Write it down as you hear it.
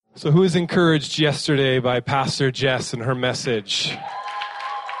So who was encouraged yesterday by Pastor Jess and her message?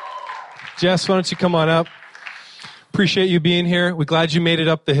 Jess, why don't you come on up? Appreciate you being here. We're glad you made it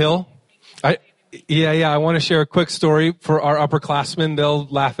up the hill. I want to share a quick story for our upperclassmen. They'll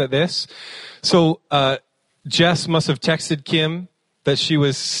laugh at this. So Jess must have texted Kim that she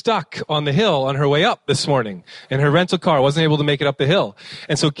was stuck on the hill on her way up this morning, and her rental car wasn't able to make it up the hill.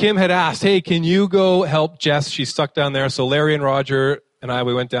 And so Kim had asked, hey, can you go help Jess? She's stuck down there. So Larry and Roger and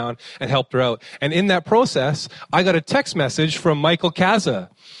we went down and helped her out. And in that process, I got a text message from Michael Kaza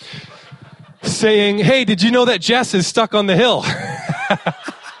saying, hey, did you know that Jess is stuck on the hill?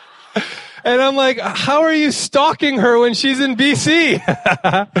 And I'm like, how are you stalking her when she's in BC?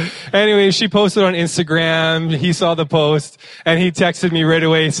 Anyway, she posted on Instagram. He saw the post and he texted me right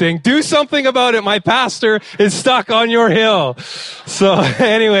away saying, do something about it. My pastor is stuck on your hill. So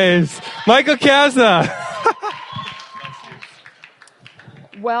anyways, Michael Kaza.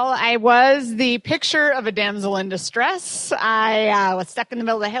 Well, I was the picture of a damsel in distress. I was stuck in the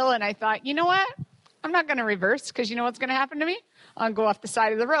middle of the hill and I thought, you know what? I'm not going to reverse because you know what's going to happen to me? I'll go off the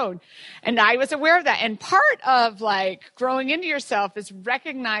side of the road. And I was aware of that. And part of growing into yourself is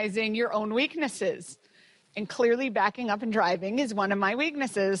recognizing your own weaknesses. And clearly backing up and driving is one of my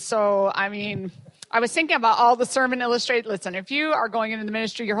weaknesses. So, I was thinking about all the sermon illustrated. Listen, if you are going into the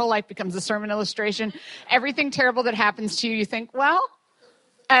ministry, your whole life becomes a sermon illustration. Everything terrible that happens to you, you think, well,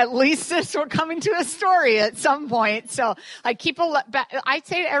 at least we're coming to a story at some point. So I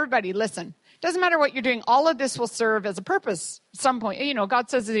say to everybody, listen, doesn't matter what you're doing. All of this will serve as a purpose at some point. You know, God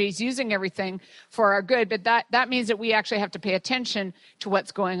says that he's using everything for our good, but that means that we actually have to pay attention to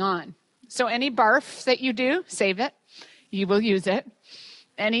what's going on. So any barf that you do, save it. You will use it.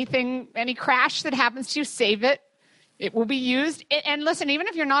 Any crash that happens to you, save it. It will be used. And listen, even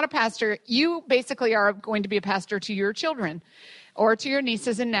if you're not a pastor, you basically are going to be a pastor to your children or to your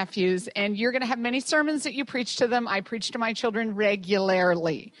nieces and nephews, and you're going to have many sermons that you preach to them. I preach to my children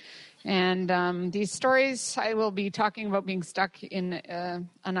regularly. And these stories, I will be talking about being stuck in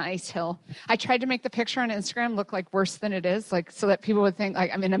an ice hill. I tried to make the picture on Instagram look like worse than it is, so that people would think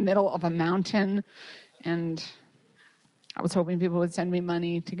I'm in the middle of a mountain. And I was hoping people would send me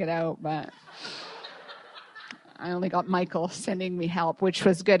money to get out, but I only got Michael sending me help, which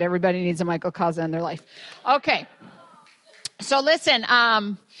was good. Everybody needs a Michael Kaza in their life. Okay. So listen,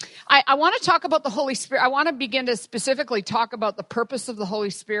 I want to talk about the Holy Spirit. I want to begin to specifically talk about the purpose of the Holy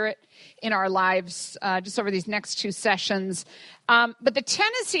Spirit in our lives just over these next two sessions. But the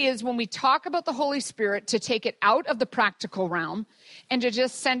tendency is when we talk about the Holy Spirit to take it out of the practical realm and to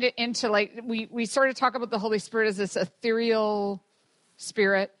just send it into we sort of talk about the Holy Spirit as this ethereal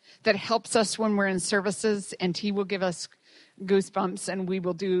spirit that helps us when we're in services, and he will give us goosebumps and we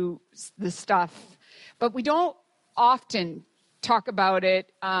will do the stuff. But we don't often talk about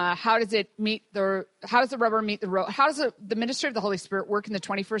it. How does the rubber meet the road? How does the ministry of the Holy Spirit work in the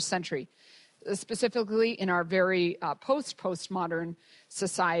 21st century, specifically in our very postmodern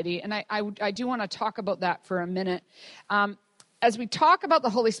society? And I do want to talk about that for a minute. As we talk about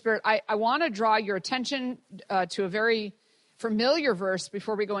the Holy Spirit, I want to draw your attention to a very familiar verse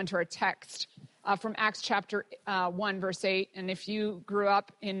before we go into our text from Acts chapter 1, verse 8. And if you grew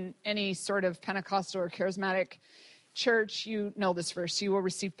up in any sort of Pentecostal or charismatic church, you know this verse. You will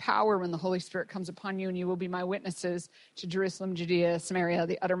receive power when the Holy Spirit comes upon you, and you will be my witnesses to Jerusalem, Judea, Samaria,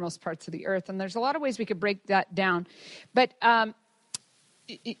 the uttermost parts of the earth. And there's a lot of ways we could break that down. But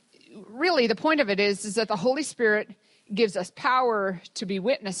really, the point of it is that the Holy Spirit gives us power to be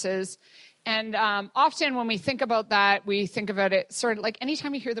witnesses. And often when we think about that, we think about it sort of like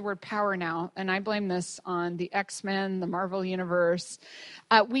anytime you hear the word power now, and I blame this on the X-Men, the Marvel Universe,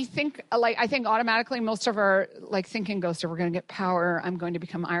 we think, I think automatically most of our thinking goes to, we're going to get power, I'm going to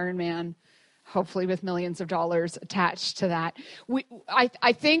become Iron Man, hopefully with millions of dollars attached to that.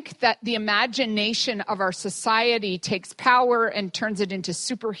 I think that the imagination of our society takes power and turns it into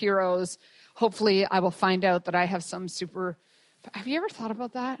superheroes. Hopefully I will find out that I have some have you ever thought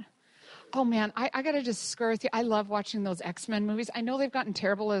about that? Oh, man, I got to just score with you. I love watching those X-Men movies. I know they've gotten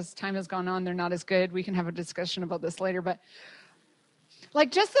terrible as time has gone on. They're not as good. We can have a discussion about this later. But,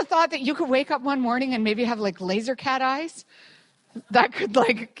 just the thought that you could wake up one morning and maybe have, laser cat eyes. That could,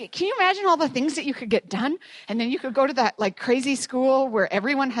 can you imagine all the things that you could get done? And then you could go to that, crazy school where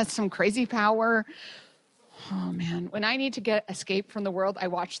everyone has some crazy power. Oh, man. When I need to escape from the world, I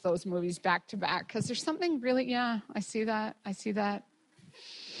watch those movies back to back. Because there's something really, I see that.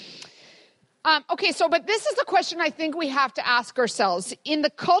 But this is the question I think we have to ask ourselves. In the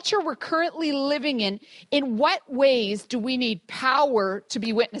culture we're currently living in what ways do we need power to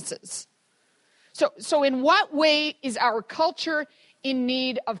be witnesses? So in what way is our culture in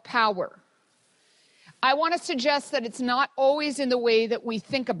need of power. I want to suggest that it's not always in the way that we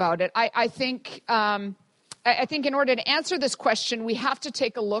think about it. I think in order to answer this question, we have to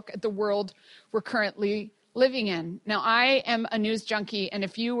take a look at the world we're currently living in. Now, I am a news junkie, and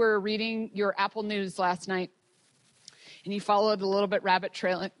if you were reading your Apple News last night and you followed a little bit rabbit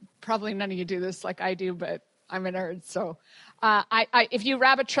trail, probably none of you do this like I do, but I'm a nerd, so if you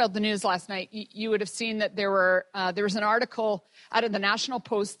rabbit trailed the news last night, you would have seen that there was an article out of the National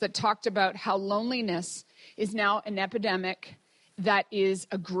Post that talked about how loneliness is now an epidemic that is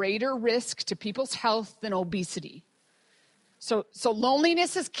a greater risk to people's health than obesity. So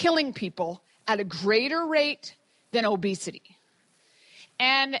loneliness is killing people at a greater rate than obesity.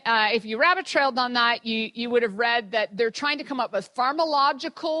 And if you rabbit trailed on that, you would have read that they're trying to come up with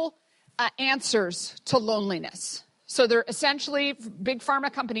pharmacological answers to loneliness. So they're essentially, big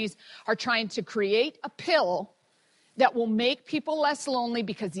pharma companies are trying to create a pill that will make people less lonely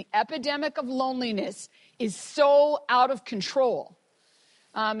because the epidemic of loneliness is so out of control.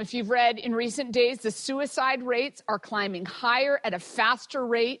 If you've read in recent days, the suicide rates are climbing higher at a faster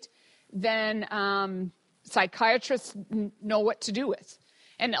rate than psychiatrists know what to do with.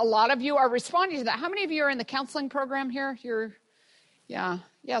 And a lot of you are responding to that. How many of you are in the counseling program here? Yeah.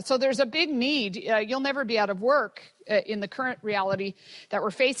 So there's a big need. You'll never be out of work in the current reality that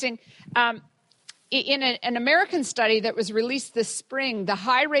we're facing. In an American study that was released this spring, the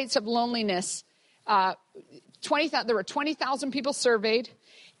high rates of loneliness, there were 20,000 people surveyed,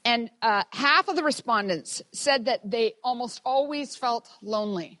 and half of the respondents said that they almost always felt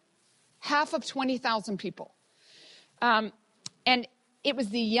lonely. Half of 20,000 people. And it was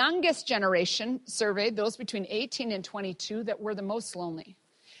the youngest generation surveyed, those between 18 and 22, that were the most lonely.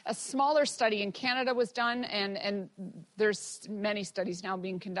 A smaller study in Canada was done, and there's many studies now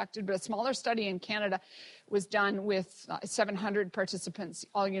being conducted, but a smaller study in Canada was done with 700 participants,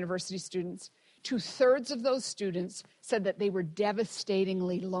 all university students. 2/3 of those students said that they were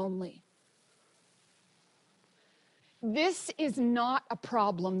devastatingly lonely. This is not a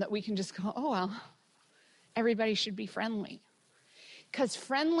problem that we can just go, oh, well, everybody should be friendly. Because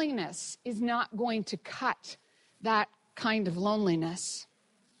friendliness is not going to cut that kind of loneliness.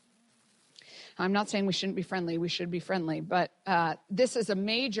 I'm not saying we shouldn't be friendly. We should be friendly. But this is a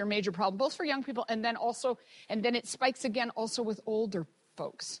major, major problem, both for young people and then it spikes again also with older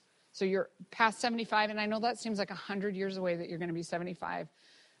folks. So you're past 75, and I know that seems like 100 years away that you're going to be 75,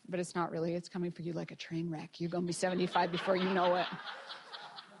 but it's not really. It's coming for you like a train wreck. You're going to be 75 before you know it.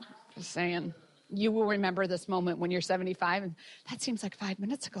 Just saying. You will remember this moment when you're 75, and that seems like 5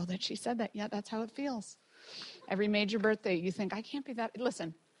 minutes ago that she said that. Yeah, that's how it feels. Every major birthday, you think, I can't be that.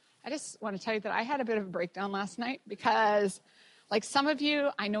 Listen, I just want to tell you that I had a bit of a breakdown last night because, like some of you,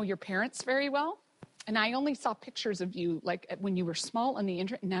 I know your parents very well, and I only saw pictures of you like when you were small on the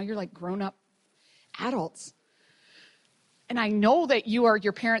internet, and now you're like grown-up adults. And I know that you are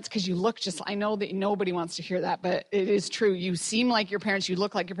your parents because you look I know that nobody wants to hear that, but it is true. You seem like your parents. You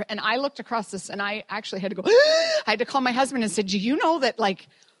look like your parents. And I looked across this, and I actually had to go, I had to call my husband and said, do you know that, like,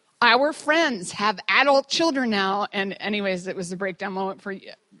 our friends have adult children now? And anyways, it was a breakdown moment for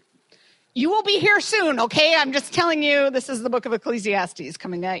you. You will be here soon, okay? I'm just telling you, this is the book of Ecclesiastes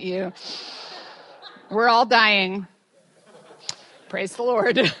coming at you. We're all dying. Praise the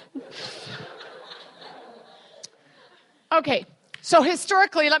Lord. Okay, so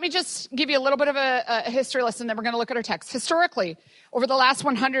historically, let me just give you a little bit of a history lesson, then we're going to look at our text. Historically, over the last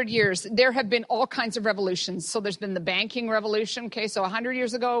 100 years, there have been all kinds of revolutions. So there's been the banking revolution. Okay, so 100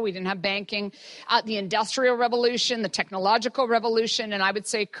 years ago, we didn't have banking. The industrial revolution, the technological revolution, and I would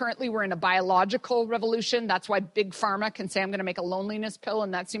say currently we're in a biological revolution. That's why Big Pharma can say, I'm going to make a loneliness pill,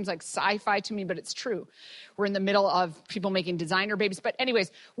 and that seems like sci-fi to me, but it's true. We're in the middle of people making designer babies. But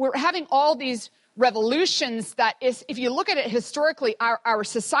anyways, we're having all these revolutions that is, if you look at it historically, our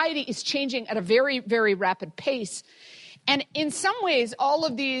society is changing at a very, very rapid pace. And in some ways, all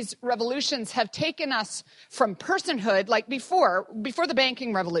of these revolutions have taken us from personhood, like before the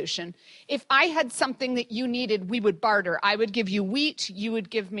banking revolution. If I had something that you needed, we would barter. I would give you wheat, you would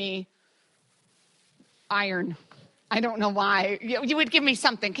give me iron. I don't know why. You would give me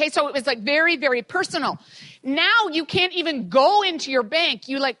something. Okay, so it was like very, very personal. Now you can't even go into your bank.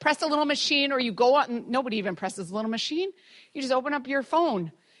 You like press a little machine, or you go out, and nobody even presses a little machine. You just open up your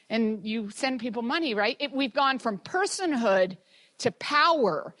phone and you send people money, right? We've gone from personhood to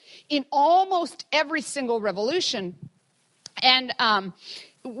power in almost every single revolution. And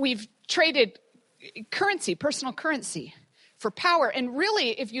we've traded currency, personal currency, for power. And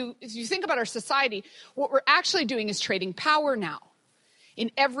really, if you think about our society, what we're actually doing is trading power now in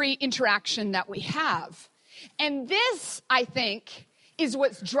every interaction that we have. And this, I think, is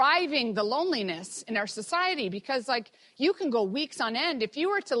what's driving the loneliness in our society, because like you can go weeks on end. If you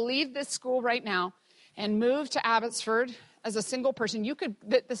were to leave this school right now and move to Abbotsford as a single person, you could,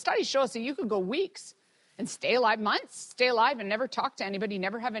 the studies show us that you could go weeks and stay alive, months, stay alive and never talk to anybody,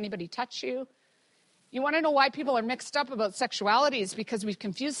 never have anybody touch you. You want to know why people are mixed up about sexuality? Is because we've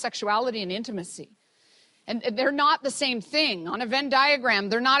confused sexuality and intimacy. And they're not the same thing. On a Venn diagram,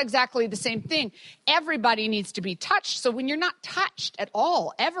 they're not exactly the same thing. Everybody needs to be touched. So when you're not touched at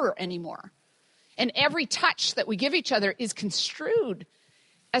all, ever anymore, and every touch that we give each other is construed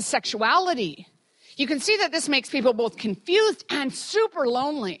as sexuality, you can see that this makes people both confused and super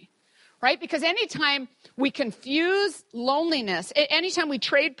lonely, right? Because anytime we confuse loneliness, anytime we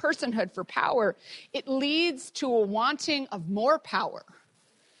trade personhood for power, it leads to a wanting of more power,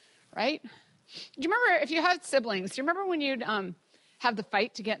 right? Do you remember, if you had siblings, do you remember when you'd have the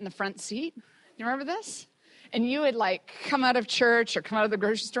fight to get in the front seat? Do you remember this? And you would like come out of church or come out of the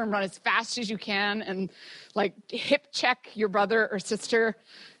grocery store and run as fast as you can and like hip check your brother or sister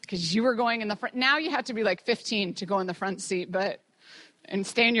because you were going in the front. Now you have to be like 15 to go in the front seat, and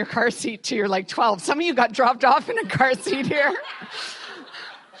stay in your car seat till you're like 12. Some of you got dropped off in a car seat here.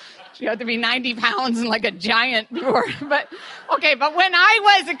 You have to be 90 pounds and like a giant before. But when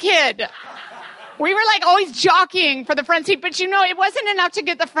I was a kid, we were like always jockeying for the front seat. But it wasn't enough to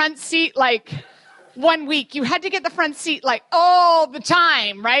get the front seat like 1 week. You had to get the front seat like all the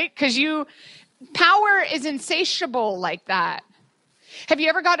time, right? Because power is insatiable like that. Have you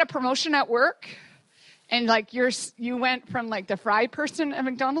ever got a promotion at work? And like you went from like the fry person at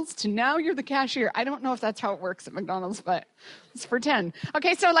McDonald's to now you're the cashier. I don't know if that's how it works at McDonald's, but let's pretend.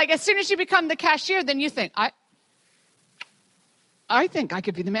 Okay, so like as soon as you become the cashier, then you think, I think I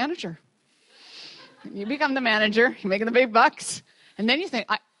could be the manager. You become the manager, you're making the big bucks, and then you think,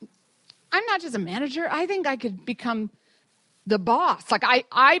 I'm not just a manager, I think I could become the boss. Like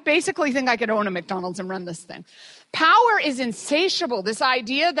I basically think I could own a McDonald's and run this thing. Power is insatiable. This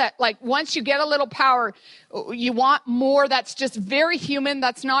idea that like once you get a little power, you want more. That's just very human.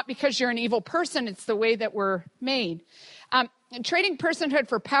 That's not because you're an evil person. It's the way that we're made. Trading personhood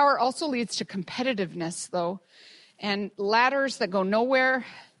for power also leads to competitiveness, though, and ladders that go nowhere.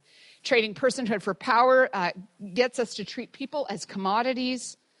 Trading personhood for power gets us to treat people as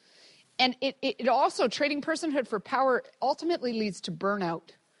commodities. And it also, trading personhood for power ultimately leads to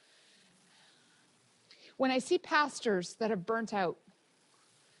burnout. When I see pastors that have burnt out,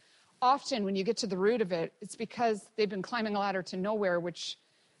 often when you get to the root of it, it's because they've been climbing a ladder to nowhere, which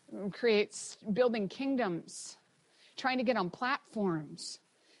creates building kingdoms, trying to get on platforms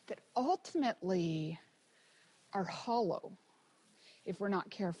that ultimately are hollow if we're not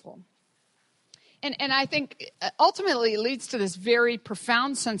careful. And I think ultimately it leads to this very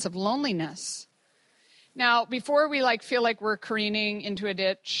profound sense of loneliness. Now, before we feel like we're careening into a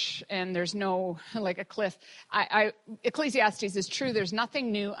ditch and there's no like a cliff, Ecclesiastes is true. There's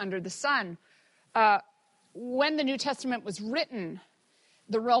nothing new under the sun. When the New Testament was written,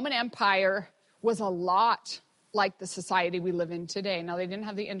 the Roman Empire was a lot like the society we live in today. Now, they didn't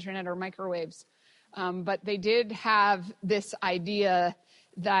have the internet or microwaves, but they did have this idea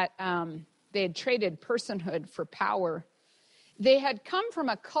that they had traded personhood for power. They had come from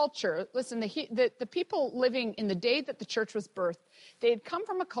a culture, listen, the people living in the day that the church was birthed, they had come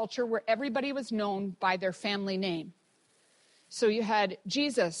from a culture where everybody was known by their family name. So you had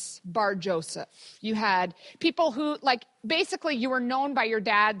Jesus, Bar Joseph. You had people who, basically you were known by your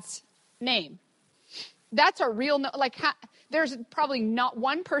dad's name. That's a real, there's probably not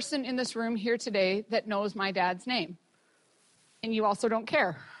one person in this room here today that knows my dad's name. And you also don't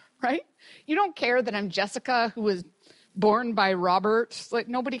care, right? You don't care that I'm Jessica, who was born by Robert.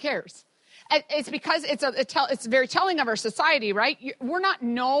 Nobody cares. It's because it's very telling of our society, right? We're not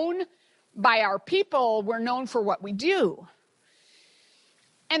known by our people. We're known for what we do.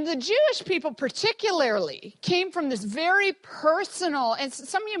 And the Jewish people particularly came from this very personal, and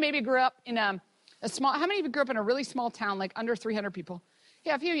some of you maybe grew up in a small, how many of you grew up in a really small town, like under 300 people?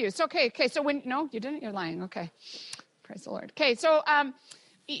 Yeah, a few of you. It's okay. So no, you didn't? You're lying. Okay. Praise the Lord. Okay, so,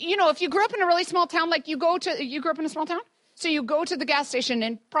 if you grew up in a really small town, you grew up in a small town? So you go to the gas station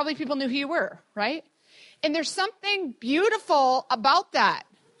and probably people knew who you were, right? And there's something beautiful about that.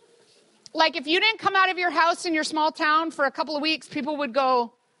 Like if you didn't come out of your house in your small town for a couple of weeks, people would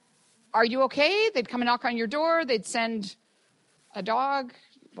go, "Are you okay?" They'd come and knock on your door. They'd send a dog.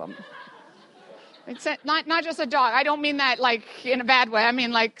 Well, they'd send, not just a dog. I don't mean that in a bad way. I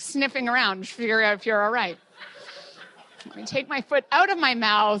mean sniffing around to figure out if you're all right. Let me take my foot out of my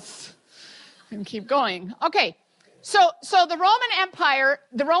mouth and keep going. Okay. So the Roman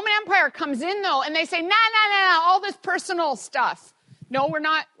Empire comes in though, and they say, nah, all this personal stuff. no, we're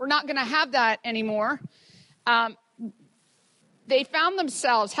not going to have that anymore. They found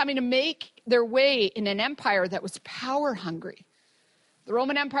themselves having to make their way in an empire that was power hungry. The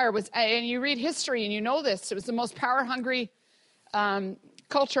Roman Empire was, and you read history and you know this, it was the most power hungry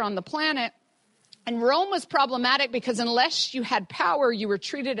culture on the planet. And Rome was problematic because unless you had power, you were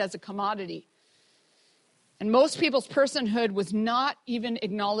treated as a commodity. And most people's personhood was not even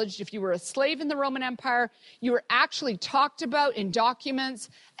acknowledged. If you were a slave in the Roman Empire, you were actually talked about in documents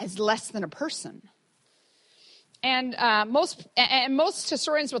as less than a person. And most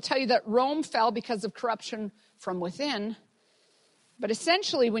historians will tell you that Rome fell because of corruption from within. But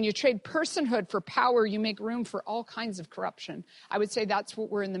essentially, when you trade personhood for power, you make room for all kinds of corruption. I would say that's what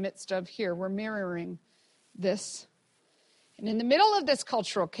we're in the midst of here. We're mirroring this. And in the middle of this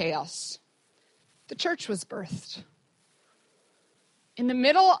cultural chaos, the church was birthed. In the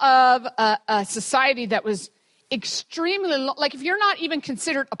middle of a society that was extremely, like if you're not even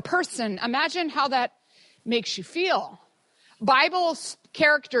considered a person, imagine how that makes you feel. Bible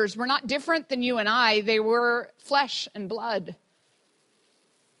characters were not different than you and I. They were flesh and blood.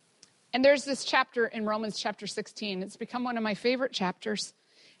 And there's this chapter in Romans chapter 16. It's become one of my favorite chapters.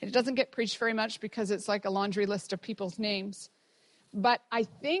 It doesn't get preached very much because it's like a laundry list of people's names. But I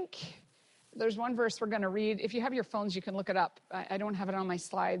think there's one verse we're going to read. If you have your phones, you can look it up. I don't have it on my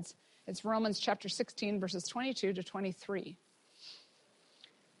slides. It's Romans chapter 16, verses 22 to 23.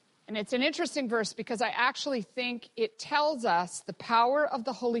 And it's an interesting verse because I actually think it tells us the power of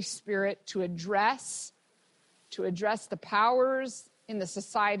the Holy Spirit to address the powers in the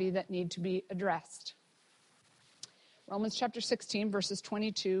society that need to be addressed. Romans chapter 16, verses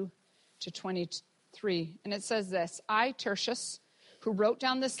 22 to 23. And it says this, I, Tertius, who wrote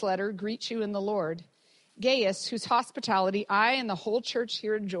down this letter, greet you in the Lord. Gaius, whose hospitality I and the whole church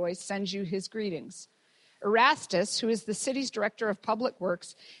here enjoy, sends you his greetings. Erastus, who is the city's director of public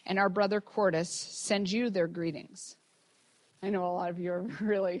works, and our brother Quartus send you their greetings. I know a lot of you are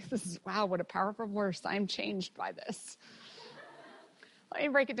really, wow, what a powerful verse. I'm changed by this. Let me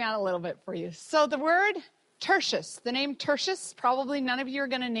break it down a little bit for you. So the word Tertius, the name Tertius, probably none of you are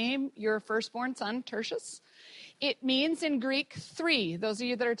going to name your firstborn son Tertius. It means in Greek 3. Those of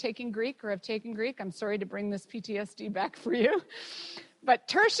you that are taking Greek or have taken Greek, I'm sorry to bring this PTSD back for you. But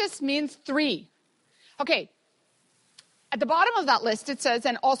Tertius means 3. Okay, at the bottom of that list it says,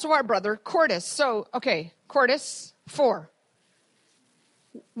 and also our brother Quartus. So, okay, Quartus, 4.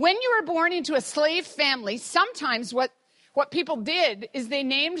 When you were born into a slave family, sometimes what people did is they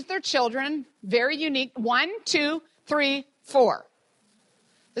named their children, very unique, 1, 2, 3, 4.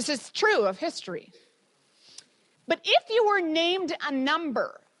 This is true of history. But if you were named a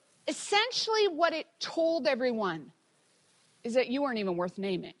number, essentially what it told everyone is that you weren't even worth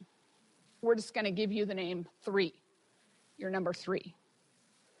naming. We're just going to give you the name 3. You're number 3.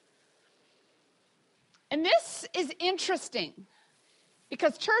 And this is interesting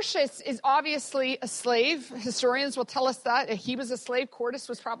because Tertius is obviously a slave. Historians will tell us that. He was a slave. Quartus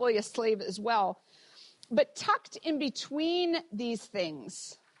was probably a slave as well. But tucked in between these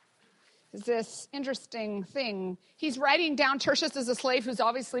things is this interesting thing. He's writing down Tertius as a slave who's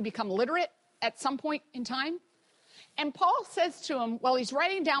obviously become literate at some point in time. And Paul says to him, while he's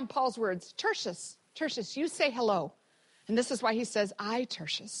writing down Paul's words, Tertius, you say hello. And this is why he says, I,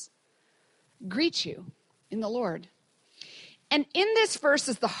 Tertius, greet you in the Lord. And in this verse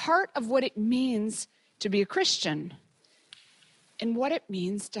is the heart of what it means to be a Christian and what it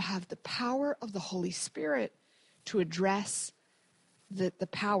means to have the power of the Holy Spirit to address the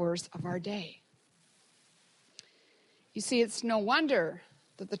powers of our day. You see, it's no wonder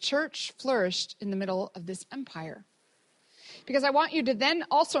that the church flourished in the middle of this empire. Because I want you to then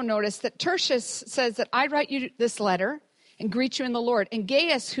also notice that Tertius says that I write you this letter and greet you in the Lord. And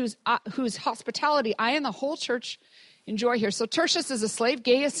Gaius, whose hospitality I and the whole church enjoy here. So Tertius is a slave.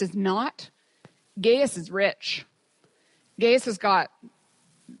 Gaius is not. Gaius is rich. Gaius has got,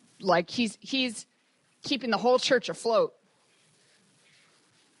 he's keeping the whole church afloat.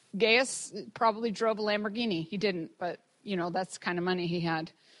 Gaius probably drove a Lamborghini. He didn't, but, that's the kind of money he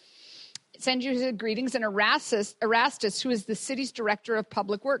had. Send you his greetings. And Erastus, who is the city's director of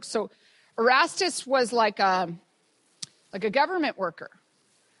public works. So Erastus was like a government worker.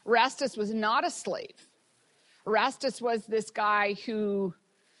 Erastus was not a slave. Erastus was this guy who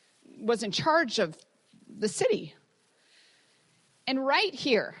was in charge of the city. And right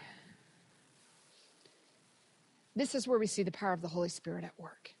here, this is where we see the power of the Holy Spirit at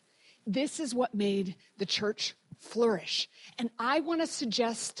work. This is what made the church flourish. And I want to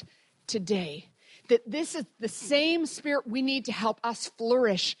suggest today that this is the same spirit we need to help us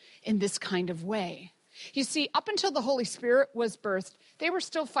flourish in this kind of way. You see, up until the Holy Spirit was birthed, they were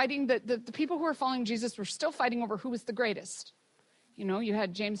still fighting, the people who were following Jesus were still fighting over who was the greatest. You know, you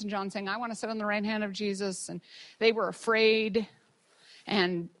had James and John saying, I want to sit on the right hand of Jesus, and they were afraid.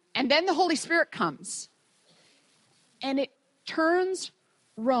 And then the Holy Spirit comes, and it turns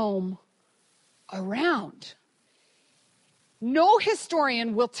Rome around. No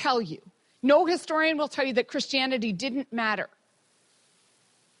historian will tell you that Christianity didn't matter.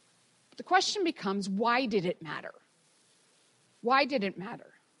 The question becomes, why did it matter? Why did it matter?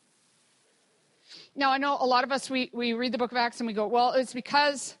 Now, I know a lot of us, we read the book of Acts and we go, well, it's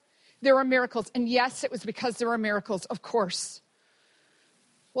because there were miracles. And yes, it was because there were miracles, of course.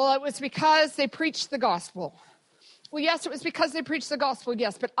 Well, it was because they preached the gospel. Well, yes, it was because they preached the gospel,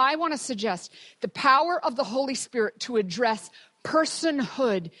 yes. But I want to suggest the power of the Holy Spirit to address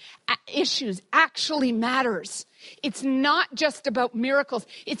personhood issues actually matters. It's not just about miracles.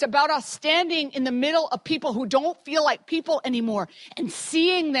 It's about us standing in the middle of people who don't feel like people anymore and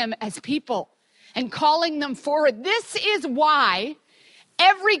seeing them as people and calling them forward. This is why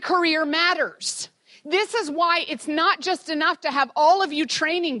every career matters. This is why it's not just enough to have all of you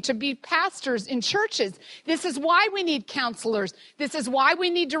training to be pastors in churches. This is why we need counselors. This is why we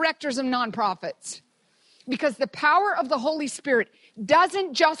need directors of nonprofits. Because the power of the Holy Spirit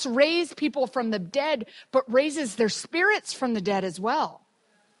doesn't just raise people from the dead, but raises their spirits from the dead as well.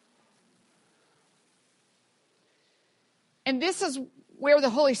 And this is where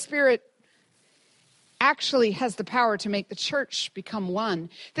the Holy Spirit actually has the power to make the church become one.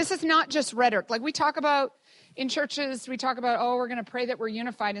 This is not just rhetoric. Like we talk about in churches, we talk about, oh, we're going to pray that we're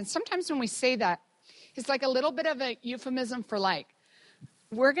unified. And sometimes when we say that, it's like a little bit of a euphemism for like,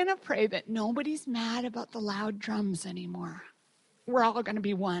 we're going to pray that nobody's mad about the loud drums anymore. We're all going to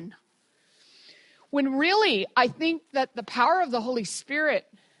be one. When really, I think that the power of the Holy Spirit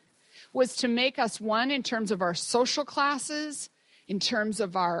was to make us one in terms of our social classes, in terms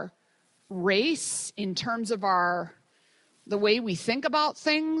of our race, in terms of the way we think about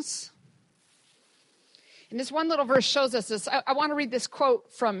things. And this one little verse shows us this. I want to read this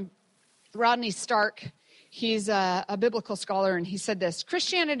quote from Rodney Stark. He's a biblical scholar, and he said this: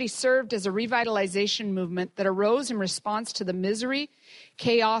 Christianity served as a revitalization movement that arose in response to the misery,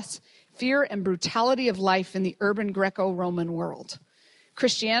 chaos, fear, and brutality of life in the urban Greco-Roman world.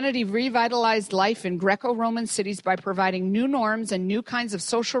 Christianity revitalized life in Greco-Roman cities by providing new norms and new kinds of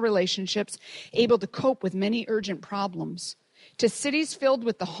social relationships able to cope with many urgent problems. To cities filled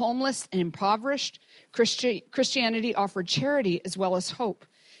with the homeless and impoverished, Christianity offered charity as well as hope.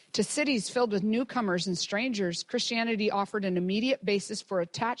 To cities filled with newcomers and strangers, Christianity offered an immediate basis for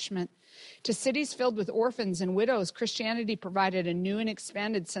attachment. To cities filled with orphans and widows, Christianity provided a new and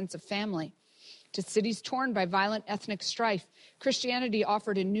expanded sense of family. To cities torn by violent ethnic strife, Christianity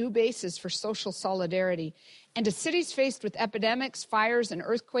offered a new basis for social solidarity. And to cities faced with epidemics, fires, and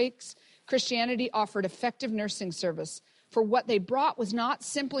earthquakes, Christianity offered effective nursing service. For what they brought was not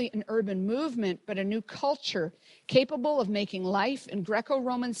simply an urban movement, but a new culture capable of making life in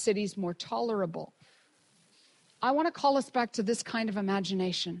Greco-Roman cities more tolerable. I want to call us back to this kind of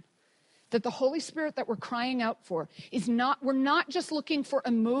imagination, that the Holy Spirit that we're crying out for we're not just looking for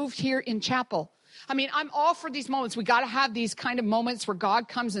a move here in chapel. I mean, I'm all for these moments. We got to have these kind of moments where God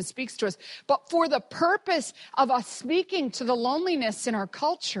comes and speaks to us, but for the purpose of us speaking to the loneliness in our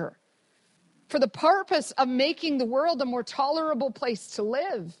culture, for the purpose of making the world a more tolerable place to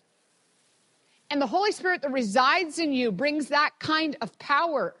live. And the Holy Spirit that resides in you brings that kind of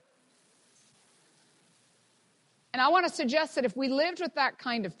power. And I want to suggest that if we lived with that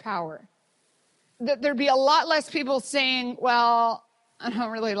kind of power, that there'd be a lot less people saying, well, I don't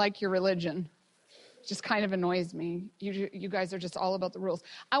really like your religion. It just kind of annoys me. You guys are just all about the rules.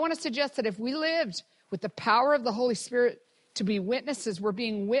 I want to suggest that if we lived with the power of the Holy Spirit to be witnesses, we're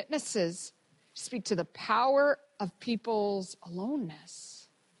being witnesses to speak to the power of people's aloneness.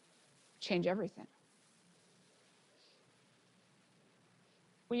 Change everything.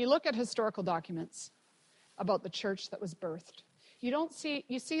 When you look at historical documents about the church that was birthed,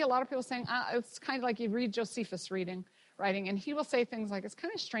 you see a lot of people saying, it's kind of like you read Josephus writing, and he will say things like, it's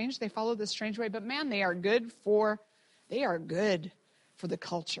kind of strange, they follow this strange way, but man, they are good for the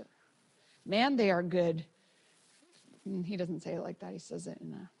culture. Man, they are good. And he doesn't say it like that, he says it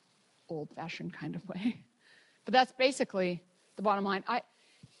in a old-fashioned kind of way. But that's basically the bottom line.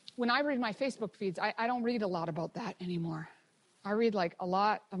 When I read my Facebook feeds, I don't read a lot about that anymore. I read like a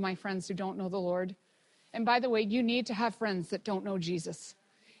lot of my friends who don't know the Lord. And by the way, you need to have friends that don't know Jesus.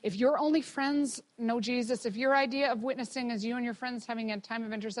 If your only friends know Jesus, if your idea of witnessing is you and your friends having a time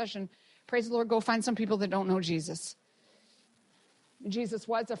of intercession, praise the Lord, go find some people that don't know Jesus. Jesus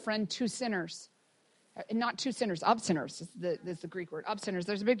was a friend to sinners. Not two sinners, of sinners is the Greek word. Of sinners.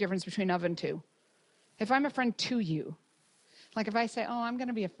 There's a big difference between of and to. If I'm a friend to you, like if I say, oh, I'm going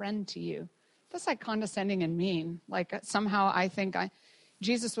to be a friend to you, that's like condescending and mean. Like somehow I think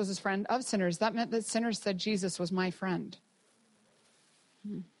Jesus was his friend of sinners. That meant that sinners said Jesus was my friend.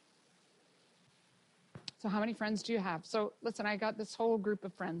 So how many friends do you have? So listen, I got this whole group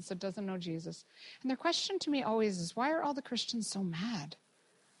of friends that doesn't know Jesus. And their question to me always is, why are all the Christians so mad?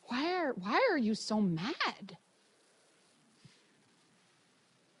 Why are you so mad?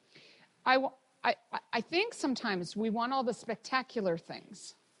 I think sometimes we want all the spectacular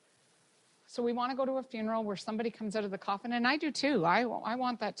things. So we want to go to a funeral where somebody comes out of the coffin, and I do too. I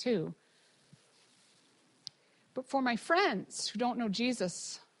want that too. But for my friends who don't know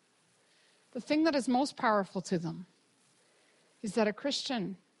Jesus, the thing that is most powerful to them is that a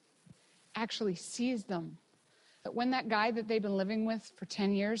Christian actually sees them. That when that guy that they've been living with for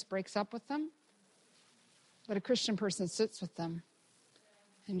 10 years breaks up with them, that a Christian person sits with them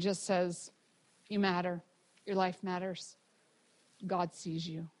and just says, you matter. Your life matters. God sees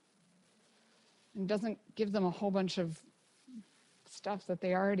you. And doesn't give them a whole bunch of stuff that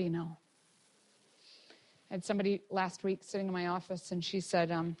they already know. I had somebody last week sitting in my office, and she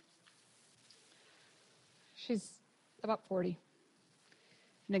said, she's about 40,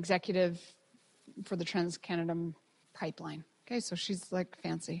 an executive for the Trans-Canada Pipeline. Okay, so she's like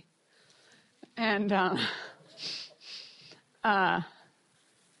fancy. And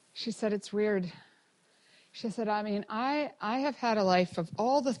she said, it's weird. She said, I mean, I have had a life of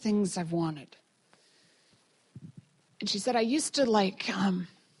all the things I've wanted. And she said, I used to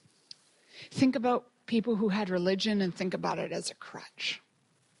think about people who had religion and think about it as a crutch.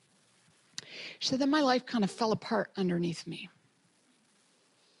 She said, then my life kind of fell apart underneath me.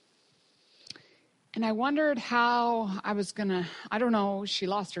 And I wondered how I was I don't know, she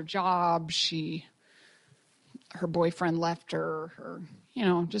lost her job, her boyfriend left her,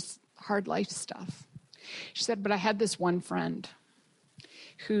 just hard life stuff. She said, but I had this one friend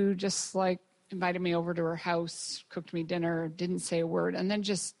who just invited me over to her house, cooked me dinner, didn't say a word, and then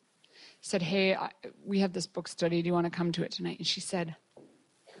just said, hey, we have this book study. Do you want to come to it tonight? And she said,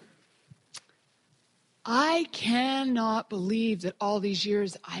 I cannot believe that all these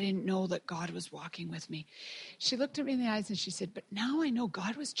years I didn't know that God was walking with me. She looked at me in the eyes and she said, but now I know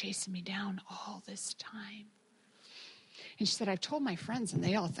God was chasing me down all this time. And she said, I've told my friends and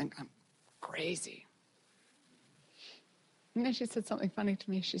they all think I'm crazy. And then she said something funny to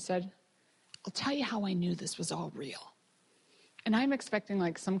me. She said, I'll tell you how I knew this was all real. And I'm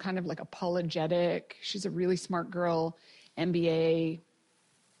expecting some kind of apologetic. She's a really smart girl, MBA.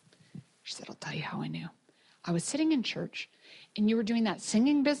 She said, I'll tell you how I knew. I was sitting in church and you were doing that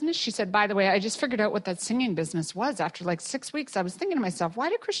singing business. She said, by the way, I just figured out what that singing business was. After 6 weeks, I was thinking to myself, why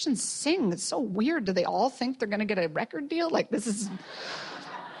do Christians sing? It's so weird. Do they all think they're going to get a record deal? This is...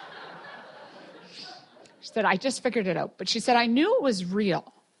 She said, I just figured it out. But she said, I knew it was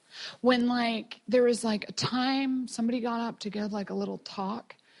real. When there was a time somebody got up to give a little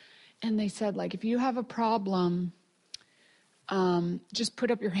talk and they said if you have a problem, just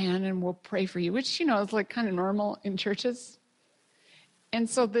put up your hand and we'll pray for you, which, is kind of normal in churches. And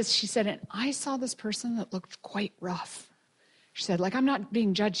so she said, and I saw this person that looked quite rough. She said, I'm not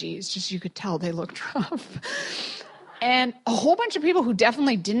being judgy. It's just you could tell they looked rough. And a whole bunch of people who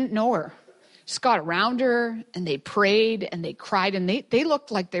definitely didn't know her just got around her and they prayed and they cried and they looked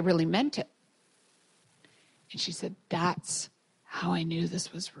like they really meant it. And she said, that's how I knew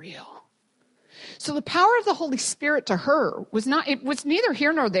this was real. So the power of the Holy Spirit to her was neither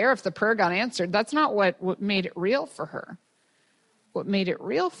here nor there if the prayer got answered. That's not what made it real for her. What made it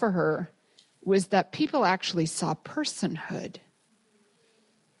real for her was that people actually saw personhood.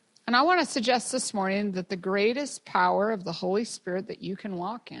 And I want to suggest this morning that the greatest power of the Holy Spirit that you can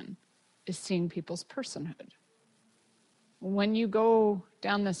walk in is seeing people's personhood. When you go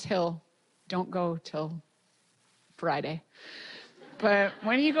down this hill, don't go till Friday. But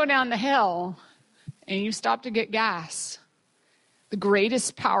when you go down the hill and you stop to get gas, the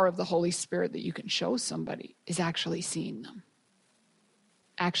greatest power of the Holy Spirit that you can show somebody is actually seeing them.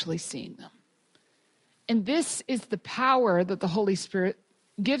 Actually seeing them. And this is the power that the Holy Spirit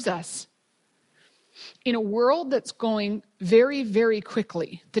gives us. In a world that's going very, very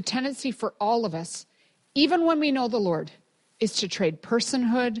quickly, the tendency for all of us, even when we know the Lord, is to trade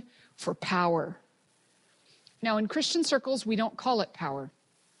personhood for power. Now, in Christian circles, we don't call it power.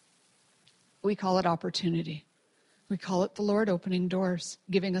 We call it opportunity. We call it the Lord opening doors,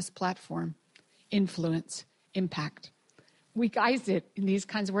 giving us platform, influence, impact. We guise it in these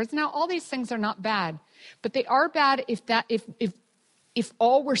kinds of words. Now, all these things are not bad, but they are bad if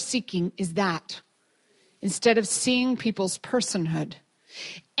all we're seeking is that. instead of seeing people's personhood.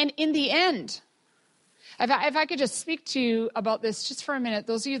 And in the end, if I could just speak to you about this just for a minute,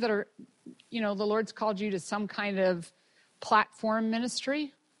 those of you that are, the Lord's called you to some kind of platform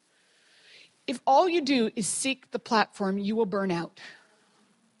ministry, if all you do is seek the platform, you will burn out.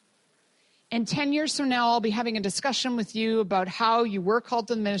 And 10 years from now, I'll be having a discussion with you about how you were called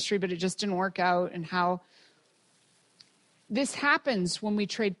to the ministry, but it just didn't work out, and how this happens when we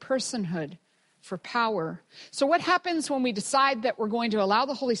trade personhood for power. So what happens when we decide that we're going to allow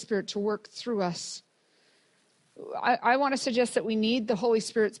the Holy Spirit to work through us? I want to suggest that we need the Holy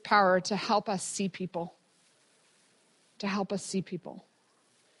Spirit's power to help us see people. To help us see people.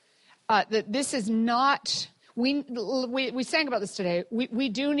 That this is not, we sang about this today. We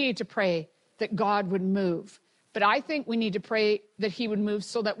do need to pray that God would move. But I think we need to pray that he would move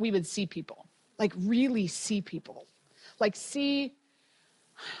so that we would see people. Like really see people. Like see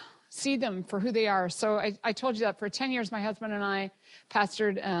them for who they are. So I told you that for 10 years, my husband and I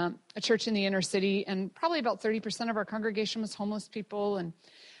pastored a church in the inner city, and probably about 30% of our congregation was homeless people. And,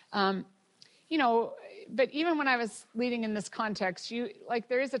 but even when I was leading in this context,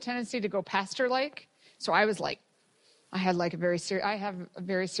 there is a tendency to go pastor-like. So I was like, I have a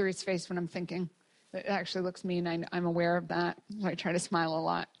very serious face when I'm thinking. It actually looks mean. I'm aware of that. I try to smile a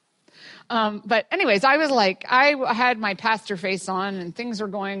lot. But anyways, I had my pastor face on, and things were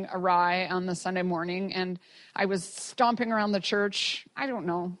going awry on the Sunday morning, and I was stomping around the church, I don't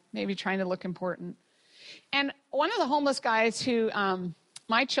know, maybe trying to look important. And one of the homeless guys who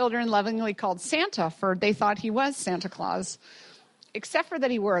my children lovingly called Santa, for they thought he was Santa Claus, except for that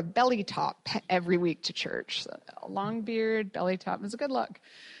he wore a belly top every week to church. So, a long beard, belly top. It was a good look.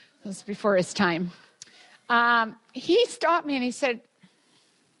 It was before his time. He stopped me and he said,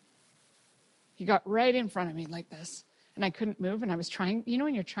 he got right in front of me like this, and I couldn't move, and I was trying,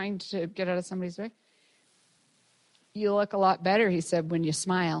 when you're trying to get out of somebody's way? You look a lot better, he said, when you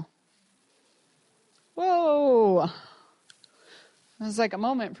smile. Whoa. It was like a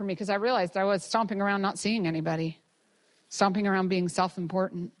moment for me, because I realized I was stomping around not seeing anybody, stomping around being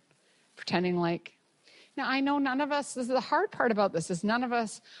self-important, pretending like. Now, I know none of us, this is the hard part about this, is none of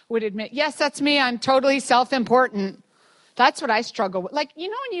us would admit, yes, that's me, I'm totally self-important. That's what I struggle with. Like,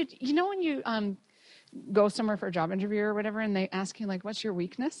 when you go somewhere for a job interview or whatever, and they ask you, like, what's your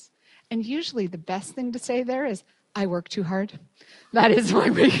weakness? And usually the best thing to say there is, I work too hard. That is my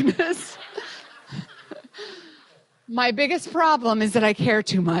weakness. My biggest problem is that I care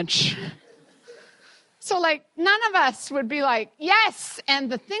too much. So, none of us would be like, yes. And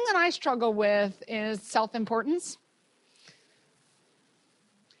the thing that I struggle with is self-importance.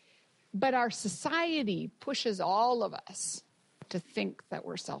 But our society pushes all of us to think that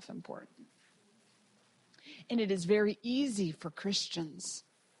we're self-important. And it is very easy for Christians.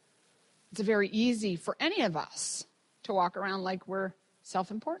 It's very easy for any of us to walk around like we're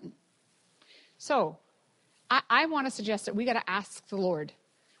self-important. So, I want to suggest that we got to ask the Lord.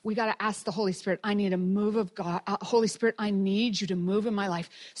 We got to ask the Holy Spirit, I need a move of God. Holy Spirit, I need you to move in my life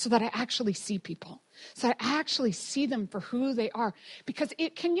so that I actually see people. So I actually see them for who they are. Because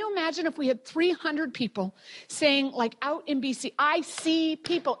can you imagine if we had 300 people saying, like out in BC, I see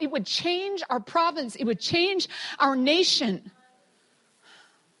people. It would change our province. It would change our nation.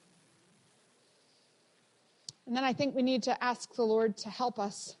 And then I think we need to ask the Lord to help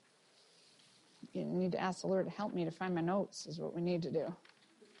us. You need to ask the Lord to help me to find my notes is what we need to do.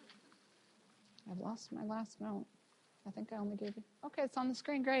 I've lost my last note. I think I only gave you. Okay, it's on the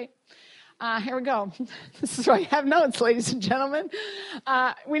screen. Great. Here we go. This is why I have notes, ladies and gentlemen.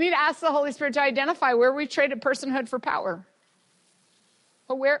 We need to ask the Holy Spirit to identify where we've traded personhood for power.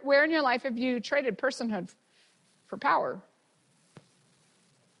 But where in your life have you traded personhood for power?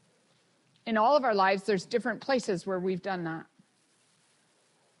 In all of our lives, there's different places where we've done that.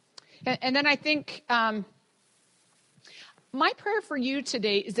 And then I think my prayer for you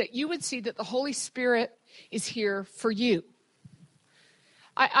today is that you would see that the Holy Spirit is here for you.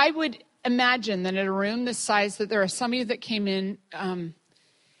 I would imagine that in a room this size that there are some of you that came in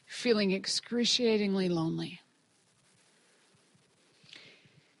feeling excruciatingly lonely.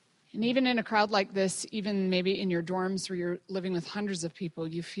 And even in a crowd like this, even maybe in your dorms where you're living with hundreds of people,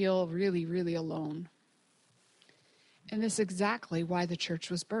 you feel really, really alone. And this is exactly why the church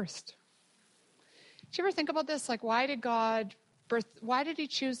was birthed. Did you ever think about this? Like, why did he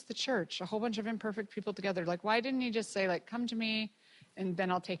choose the church? A whole bunch of imperfect people together. Like, why didn't he just say, like, come to me and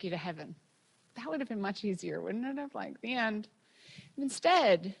then I'll take you to heaven? That would have been much easier, wouldn't it have? Like, the end.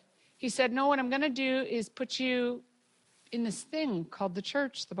 Instead, he said, no, what I'm going to do is put you in this thing called the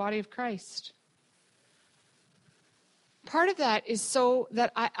church, the body of Christ. Part of that is so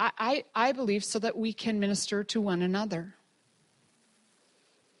that I believe so that we can minister to one another.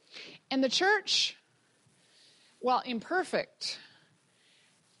 And the church, while imperfect,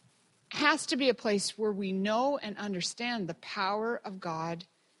 has to be a place where we know and understand the power of God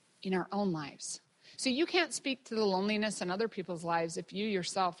in our own lives. So you can't speak to the loneliness in other people's lives if you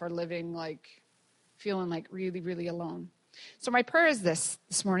yourself are living feeling like really, really alone. So my prayer is this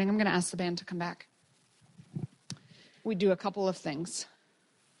morning. I'm going to ask the band to come back. We do a couple of things.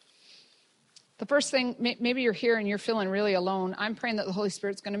 The first thing, maybe you're here and you're feeling really alone. I'm praying that the Holy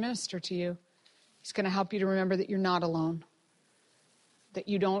Spirit's going to minister to you. He's going to help you to remember that you're not alone, that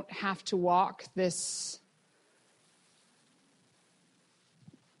you don't have to walk this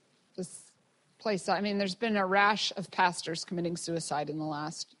place. I mean, there's been a rash of pastors committing suicide in the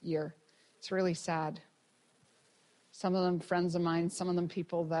last year. It's really sad. Some of them friends of mine, some of them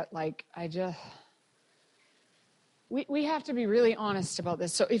people that we have to be really honest about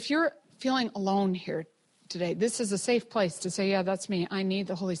this. So if you're feeling alone here today, this is a safe place to say, yeah, that's me. I need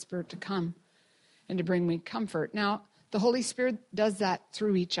the Holy Spirit to come and to bring me comfort. Now, the Holy Spirit does that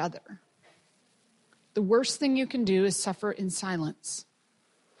through each other. The worst thing you can do is suffer in silence.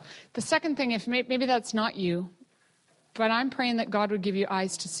 The second thing, if maybe that's not you, but I'm praying that God would give you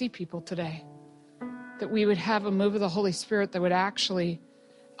eyes to see people today, that we would have a move of the Holy Spirit that would actually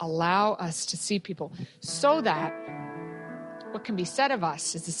allow us to see people, so that what can be said of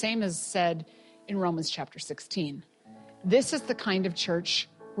us is the same as said in Romans chapter 16. This is the kind of church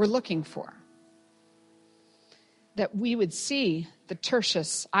we're looking for. That we would see the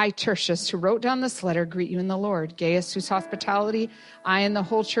Tertius, I, Tertius, who wrote down this letter, greet you in the Lord. Gaius, whose hospitality I and the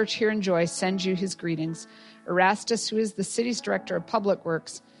whole church here enjoy, send you his greetings. Erastus, who is the city's director of public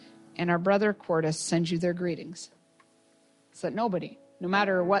works, and our brother Quartus send you their greetings. So that nobody, no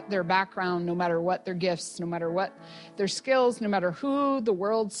matter what their background, no matter what their gifts, no matter what their skills, no matter who the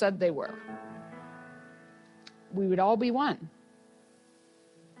world said they were, we would all be one.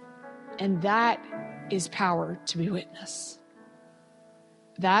 And that is power to be witness.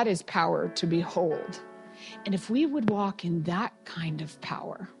 That is power to behold. And if we would walk in that kind of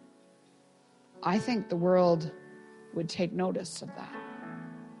power, I think the world would take notice of that.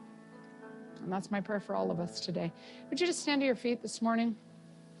 And that's my prayer for all of us today. Would you just stand to your feet this morning?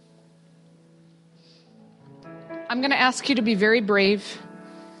 I'm going to ask you to be very brave.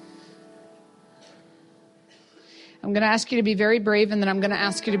 I'm going to ask you to be very brave, and then I'm going to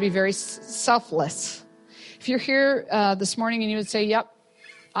ask you to be very selfless. If you're here this morning and you would say, yep,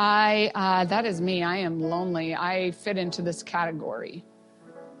 that is me. I am lonely. I fit into this category.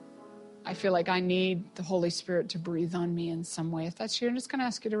 I feel like I need the Holy Spirit to breathe on me in some way. If that's you, I'm just going to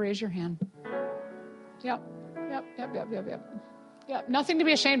ask you to raise your hand. Yep. Nothing to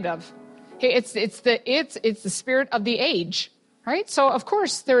be ashamed of. Hey, it's the spirit of the age, right? So of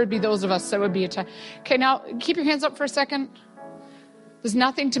course there would be those of us that would be attacked. Okay, now keep your hands up for a second. There's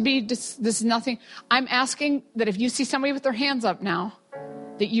nothing to be. This is nothing. I'm asking that if you see somebody with their hands up now,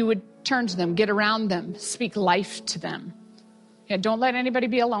 that you would turn to them, get around them, speak life to them. Yeah, don't let anybody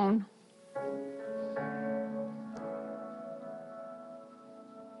be alone.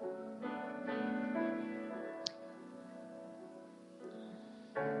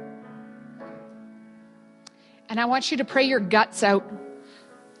 And I want you to pray your guts out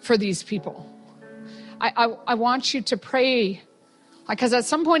for these people. I want you to pray, because at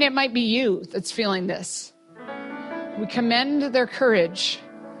some point it might be you that's feeling this. We commend their courage.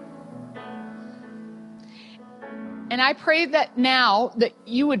 And I pray that now that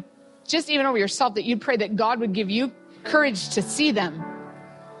you would, just even over yourself, that you'd pray that God would give you courage to see them.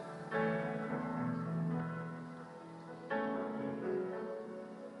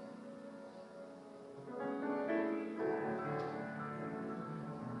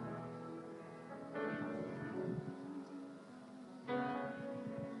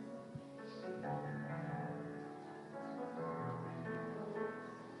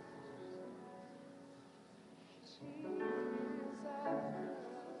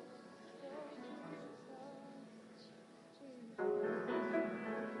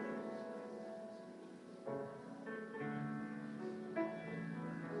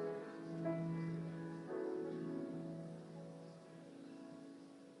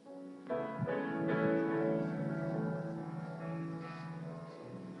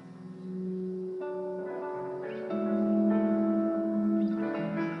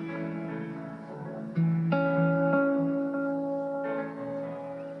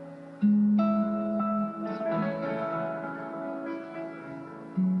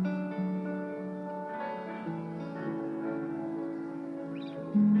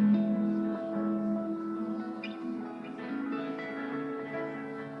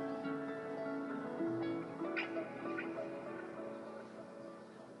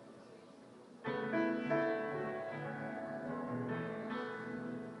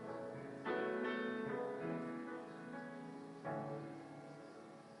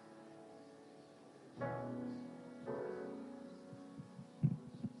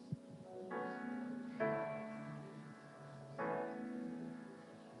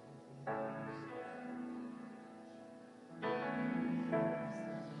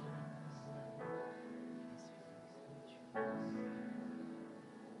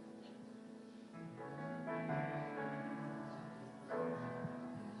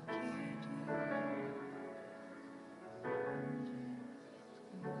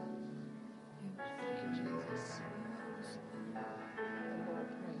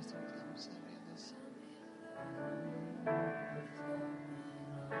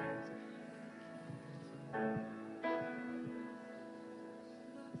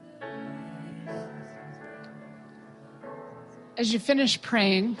 as you finish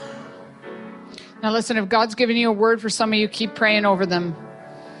praying, now listen, if God's given you a word for some of you, keep praying over them.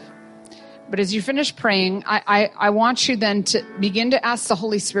 But as you finish praying, I want you then to begin to ask the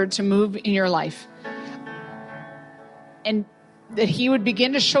Holy Spirit to move in your life. And that he would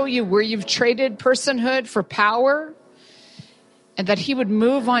begin to show you where you've traded personhood for power. And that he would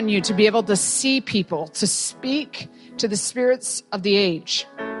move on you to be able to see people, to speak to the spirits of the age.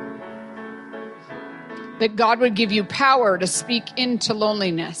 That God would give you power to speak into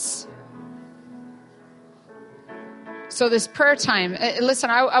loneliness. So this prayer time, listen,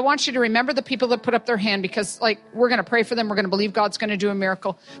 I want you to remember the people that put up their hand, because we're going to pray for them. We're going to believe God's going to do a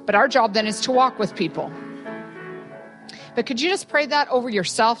miracle. But our job then is to walk with people. But could you just pray that over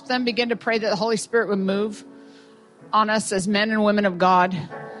yourself then? Begin to pray that the Holy Spirit would move on us as men and women of God.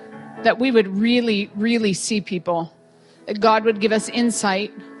 That we would really, really see people. That God would give us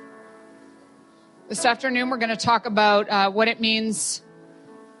insight. This afternoon we're going to talk about what it means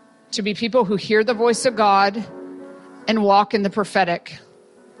to be people who hear the voice of God and walk in the prophetic.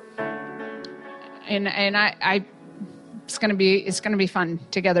 And it's going to be fun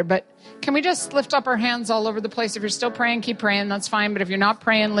together. But can we just lift up our hands all over the place? If you're still praying, keep praying. That's fine. But if you're not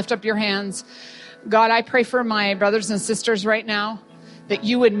praying, lift up your hands. God, I pray for my brothers and sisters right now that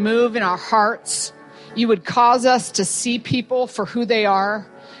you would move in our hearts. You would cause us to see people for who they are.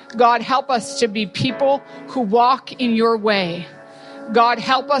 God, help us to be people who walk in your way. God,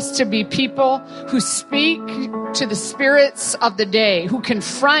 help us to be people who speak to the spirits of the day, who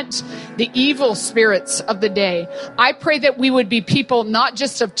confront the evil spirits of the day. I pray that we would be people not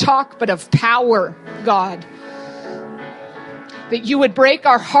just of talk, but of power, God. That you would break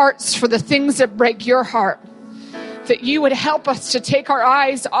our hearts for the things that break your heart. That you would help us to take our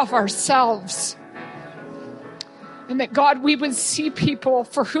eyes off ourselves. And that, God, we would see people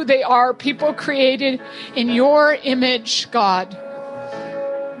for who they are, people created in your image, God.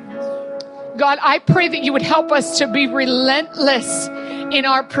 God, I pray that you would help us to be relentless in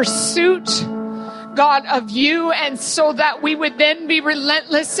our pursuit, God, of you, and so that we would then be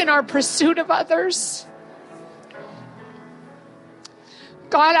relentless in our pursuit of others.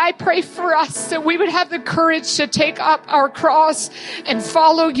 God, I pray for us that we would have the courage to take up our cross and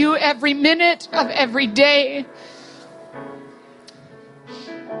follow you every minute of every day.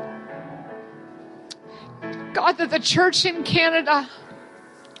 God, that the church in Canada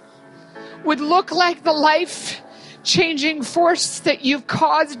would look like the life-changing force that you've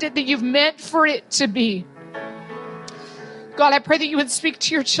caused it, that you've meant for it to be. God, I pray that you would speak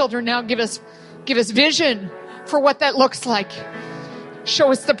to your children now. Give us vision for what that looks like.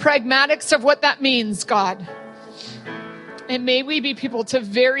 Show us the pragmatics of what that means, God. And may we be people to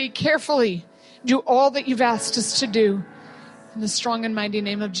very carefully do all that you've asked us to do. In the strong and mighty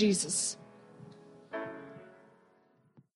name of Jesus.